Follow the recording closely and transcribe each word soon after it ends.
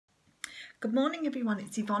Good morning everyone,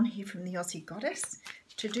 it's Yvonne here from the Aussie Goddess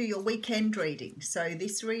to do your weekend reading. So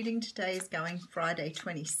this reading today is going Friday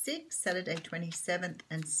 26th, Saturday 27th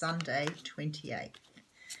and Sunday 28th.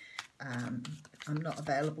 I'm not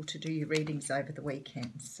available to do your readings over the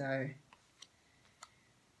weekend, so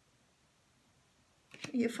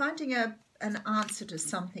you're finding an answer to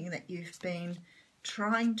something that you've been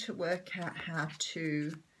trying to work out how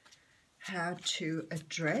to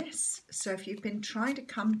address. So if you've been trying to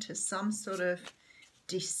come to some sort of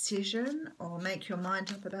decision or make your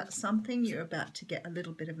mind up about something, you're about to get a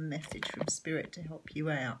little bit of a message from Spirit to help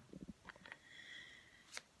you out.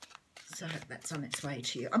 So that's on its way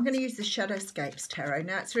to you. I'm going to use the Shadowscapes Tarot.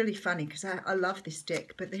 Now it's really funny because I love this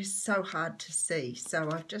deck, but they're so hard to see. So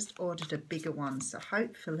I've just ordered a bigger one. So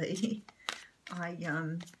hopefully I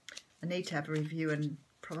need to have a review and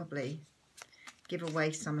probably give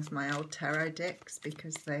away some of my old tarot decks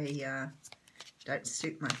because they don't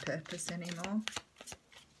suit my purpose anymore.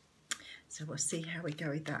 So we'll see how we go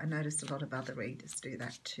with that. I notice a lot of other readers do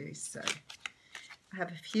that too. So I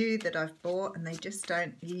have a few that I've bought and they just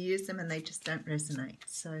don't, you use them and they just don't resonate.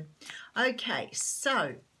 So, okay,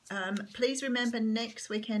 so please remember next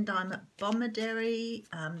weekend I'm at Bomaderry.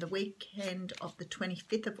 The weekend of the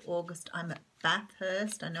 25th of August I'm at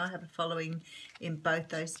Bathurst. I know I have a following in both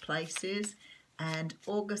those places. And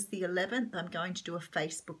August the 11th, I'm going to do a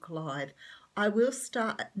Facebook Live. I will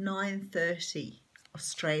start at 9:30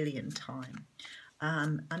 Australian time.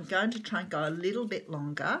 I'm going to try and go a little bit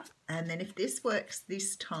longer. And then if this works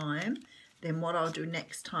this time, then what I'll do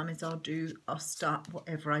next time is I'll start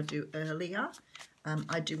whatever I do earlier.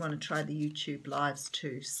 I do want to try the YouTube lives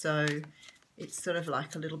too. So it's sort of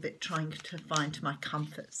like a little bit trying to find my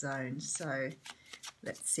comfort zone. So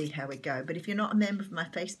let's see how we go. But if you're not a member of my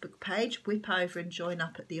Facebook page, whip over and join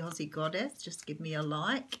up at the Aussie Goddess. Just give me a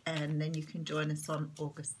like and then you can join us on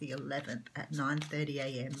August the 11th at 9:30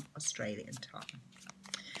 AM Australian time.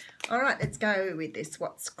 All right, let's go with this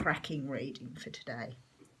What's Cracking reading for today.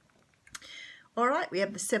 All right, we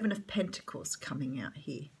have the Seven of Pentacles coming out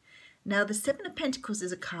here. Now, the Seven of Pentacles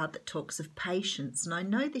is a card that talks of patience, and I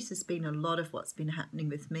know this has been a lot of what's been happening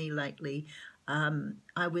with me lately.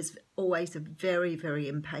 I was always a very, very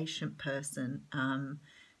impatient person,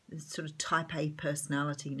 sort of type A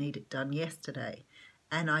personality, need it done yesterday.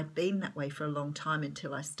 And I'd been that way for a long time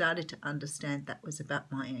until I started to understand that was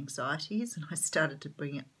about my anxieties, and I started to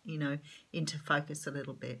bring it, into focus a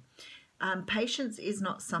little bit. Patience is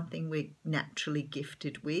not something we're naturally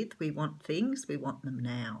gifted with. We want things, we want them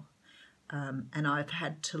now. And I've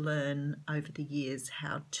had to learn over the years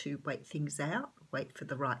how to wait things out, wait for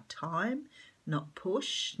the right time, not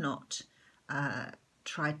push, not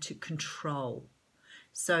try to control.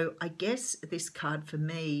 So I guess this card for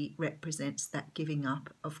me represents that giving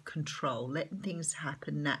up of control, letting things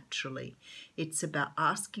happen naturally. It's about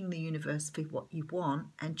asking the universe for what you want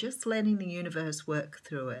and just letting the universe work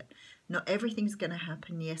through it. Not everything's going to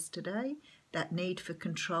happen yesterday. That need for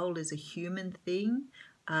control is a human thing.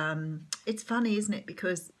 It's funny, isn't it?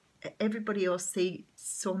 Because everybody else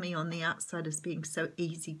saw me on the outside as being so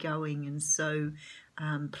easygoing and so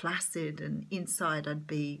placid, and inside I'd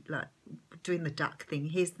be like doing the duck thing.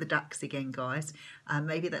 Here's the ducks again, guys.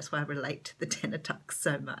 Maybe that's why I relate to the Ten of Ducks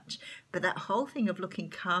so much. But that whole thing of looking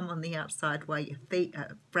calm on the outside while your feet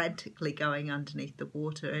are frantically going underneath the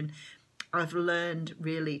water, and I've learned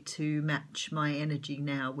really to match my energy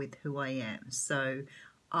now with who I am. So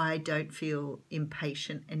I don't feel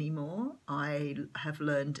impatient anymore. I have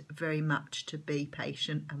learned very much to be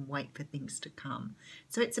patient and wait for things to come.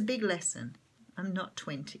 So it's a big lesson. I'm not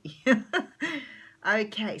 20.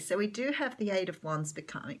 Okay, so we do have the Eight of Wands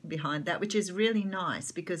behind that, which is really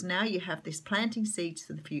nice because now you have this planting seeds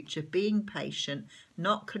for the future, being patient,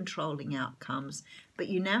 not controlling outcomes, but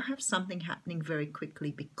you now have something happening very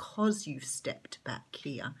quickly because you've stepped back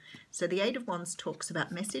here. So the Eight of Wands talks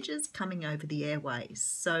about messages coming over the airways.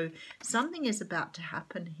 So something is about to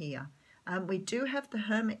happen here. We do have the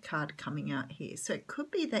Hermit card coming out here. So it could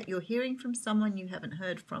be that you're hearing from someone you haven't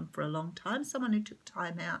heard from for a long time, someone who took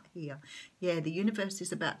time out here. Yeah, the universe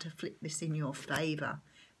is about to flip this in your favour.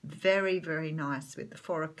 Very, very nice with the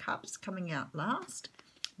Four of Cups coming out last.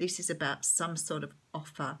 This is about some sort of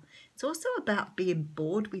offer. It's also about being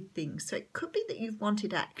bored with things. So it could be that you've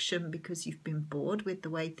wanted action because you've been bored with the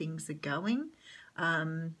way things are going.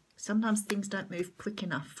 Sometimes things don't move quick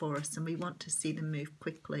enough for us and we want to see them move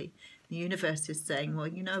quickly. The universe is saying, well,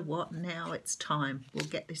 you know what, now it's time. We'll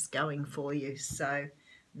get this going for you. So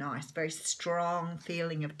nice, very strong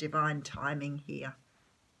feeling of divine timing here.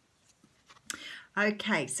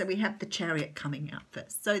 Okay, so we have the Chariot coming out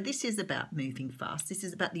first. So this is about moving fast. This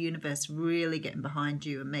is about the universe really getting behind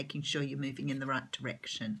you and making sure you're moving in the right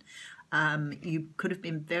direction. You could have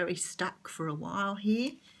been very stuck for a while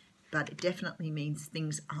here, but it definitely means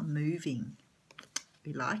things are moving.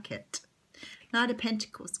 We like it. Knight of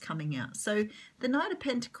Pentacles coming out. So the Knight of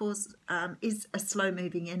Pentacles is a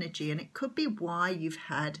slow-moving energy, and it could be why you've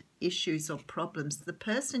had issues or problems. The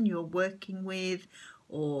person you're working with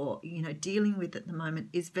or dealing with at the moment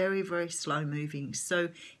is very, very slow-moving. So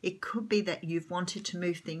it could be that you've wanted to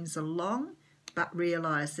move things along, but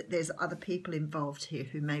realise that there's other people involved here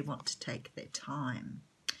who may want to take their time.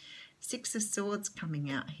 Six of Swords coming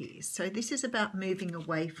out here. So this is about moving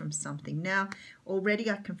away from something. Now, already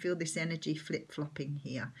I can feel this energy flip-flopping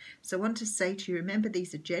here. So I want to say to you, remember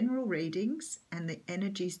these are general readings and the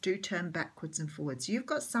energies do turn backwards and forwards. You've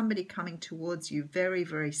got somebody coming towards you very,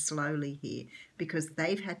 very slowly here because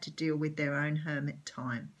they've had to deal with their own hermit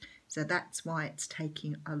time. So that's why it's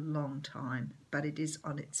taking a long time, but it is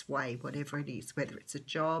on its way, whatever it is, whether it's a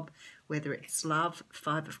job, whether it's love.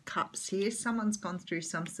 Five of Cups here. Someone's gone through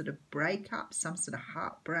some sort of breakup, some sort of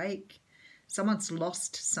heartbreak. Someone's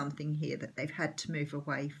lost something here that they've had to move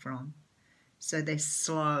away from. So they're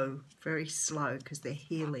slow, very slow, because they're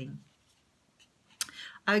healing.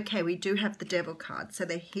 Okay, we do have the Devil card. So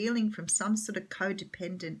they're healing from some sort of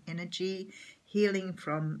codependent energy, healing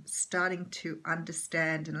from starting to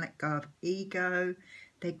understand and let go of ego.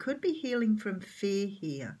 They could be healing from fear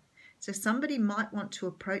here. So somebody might want to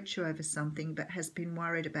approach you over something but has been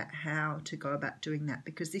worried about how to go about doing that,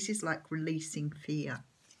 because this is like releasing fear.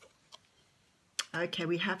 Okay,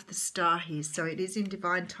 we have the Star here. So it is in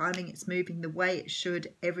divine timing. It's moving the way it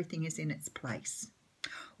should. Everything is in its place.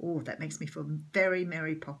 Oh, that makes me feel very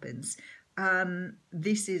Mary Poppins.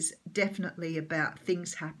 This is definitely about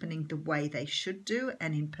things happening the way they should do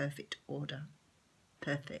and in perfect order.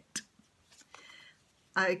 Perfect.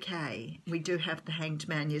 Okay, we do have the Hanged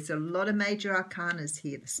Man. There's a lot of major arcanas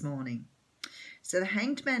here this morning. So the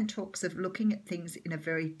Hanged Man talks of looking at things in a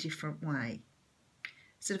very different way.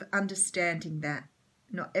 Sort of understanding that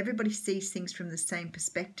not everybody sees things from the same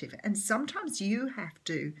perspective. And sometimes you have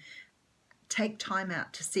to take time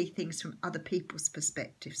out to see things from other people's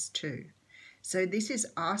perspectives too. So this is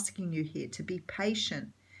asking you here to be patient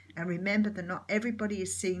and remember that not everybody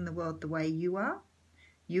is seeing the world the way you are.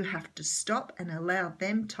 You have to stop and allow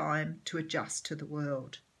them time to adjust to the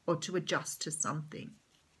world or to adjust to something.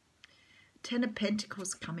 Ten of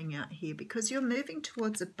Pentacles coming out here because you're moving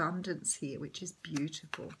towards abundance here, which is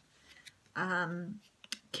beautiful.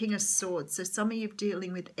 King of Swords. So some of you are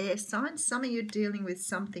dealing with air signs. Some of you are dealing with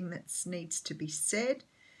something that needs to be said,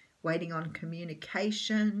 waiting on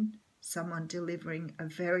communication, someone delivering a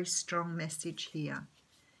very strong message here.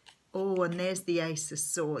 Oh, and there's the Ace of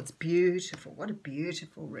Swords. Beautiful. What a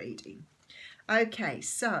beautiful reading. Okay,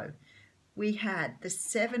 so we had the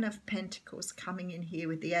Seven of Pentacles coming in here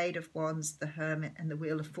with the Eight of Wands, the Hermit, and the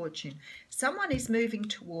Wheel of Fortune. Someone is moving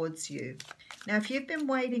towards you. Now, if you've been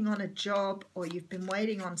waiting on a job or you've been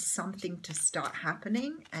waiting on something to start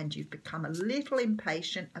happening and you've become a little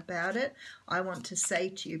impatient about it, I want to say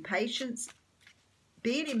to you, patience,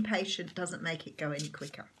 being impatient doesn't make it go any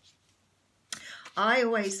quicker. I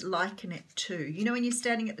always liken it to, when you're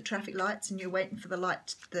standing at the traffic lights and you're waiting for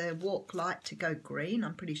the walk light to go green.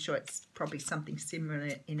 I'm pretty sure it's probably something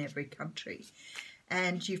similar in every country.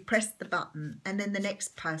 And you've pressed the button, and then the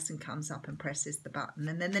next person comes up and presses the button,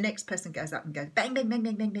 and then the next person goes up and goes bang, bang, bang,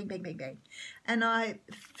 bang, bang, bang, bang, bang, bang. And I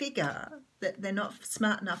figure that they're not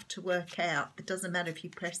smart enough to work out it doesn't matter if you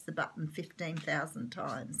press the button 15,000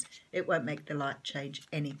 times. It won't make the light change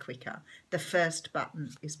any quicker. The first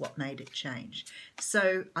button is what made it change.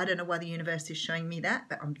 So I don't know why the universe is showing me that,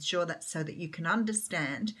 but I'm sure that's so that you can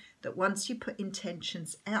understand that once you put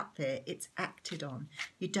intentions out there, it's acted on.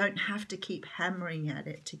 You don't have to keep hammering at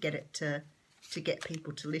it to get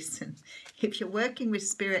people to listen. If you're working with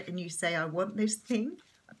spirit and you say, I want this thing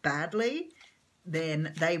badly,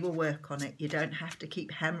 then they will work on it. You don't have to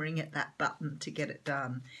keep hammering at that button to get it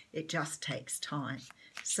done. It just takes time.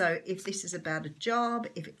 So if this is about a job,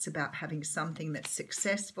 if it's about having something that's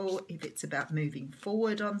successful, if it's about moving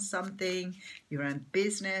forward on something, your own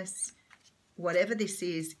business, whatever this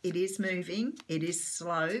is, it is moving, it is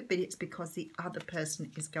slow, but it's because the other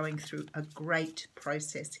person is going through a great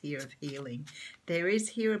process here of healing. There is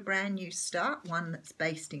here a brand new start, one that's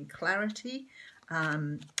based in clarity,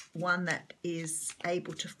 one that is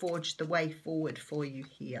able to forge the way forward for you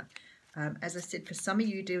here. As I said, for some of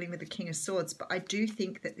you dealing with the King of Swords, but I do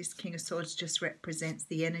think that this King of Swords just represents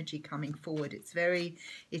the energy coming forward. It's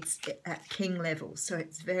at king level, so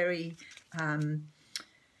it's very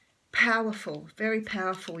Powerful, very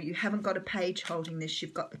powerful. You haven't got a page holding this,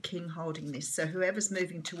 you've got the king holding this. So whoever's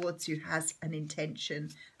moving towards you has an intention,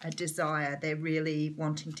 a desire. They're really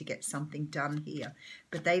wanting to get something done here.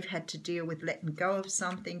 But they've had to deal with letting go of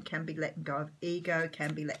something, can be letting go of ego,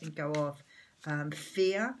 can be letting go of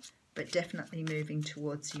fear, but definitely moving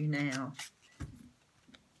towards you now.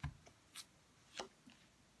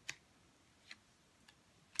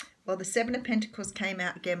 Well, the Seven of Pentacles came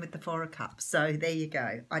out again with the Four of Cups. So there you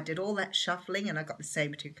go. I did all that shuffling and I got the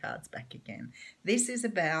same two cards back again. This is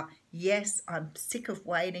about, yes, I'm sick of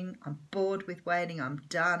waiting. I'm bored with waiting. I'm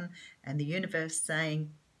done. And the universe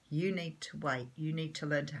saying, you need to wait. You need to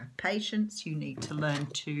learn to have patience. You need to learn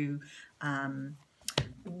to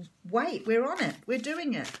wait. We're on it. We're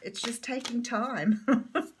doing it. It's just taking time.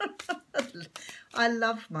 I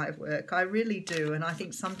love my work, I really do, and I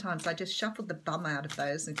think sometimes I just shuffled the bum out of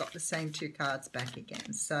those and got the same two cards back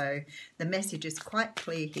again. So the message is quite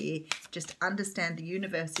clear here. Just understand the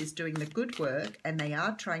universe is doing the good work and they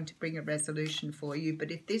are trying to bring a resolution for you.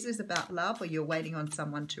 But if this is about love or you're waiting on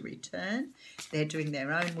someone to return, they're doing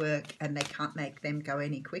their own work and they can't make them go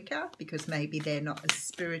any quicker because maybe they're not as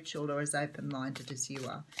spiritual or as open-minded as you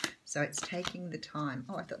are. So it's taking the time.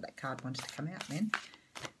 Oh, I thought that card wanted to come out then.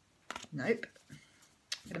 Nope.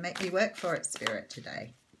 Going to make me work for it, Spirit,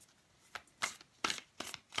 today.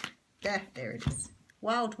 Yeah, there it is.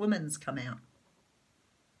 Wild Woman's come out.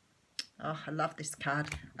 Oh, I love this card.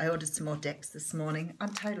 I ordered some more decks this morning.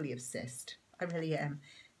 I'm totally obsessed. I really am.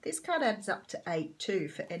 This card adds up to 8 too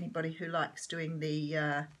for anybody who likes doing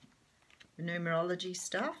the numerology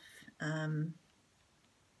stuff.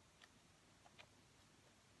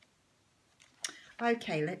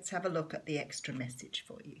 Okay, let's have a look at the extra message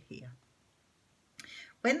for you here.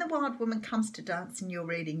 When the wild woman comes to dance in your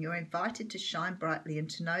reading, you're invited to shine brightly and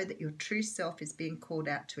to know that your true self is being called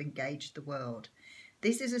out to engage the world.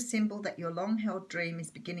 This is a symbol that your long-held dream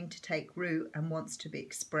is beginning to take root and wants to be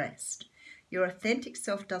expressed. Your authentic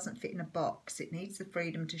self doesn't fit in a box. It needs the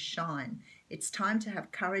freedom to shine. It's time to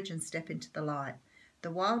have courage and step into the light. The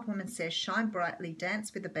wild woman says, shine brightly,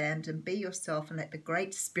 dance with abandon, be yourself and let the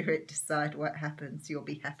great spirit decide what happens. You'll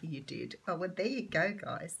be happy you did. Oh, well, there you go,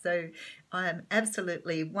 guys. So I am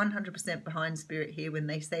absolutely 100% behind spirit here when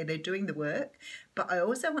they say they're doing the work. But I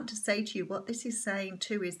also want to say to you what this is saying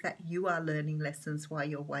too is that you are learning lessons while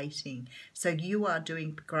you're waiting. So you are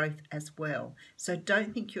doing growth as well. So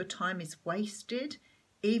don't think your time is wasted,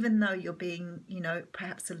 even though you're being, you know,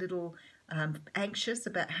 perhaps a little anxious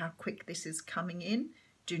about how quick this is coming in.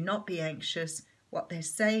 Do not be anxious. What they're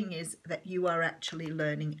saying is that you are actually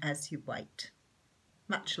learning as you wait.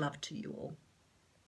 Much love to you all.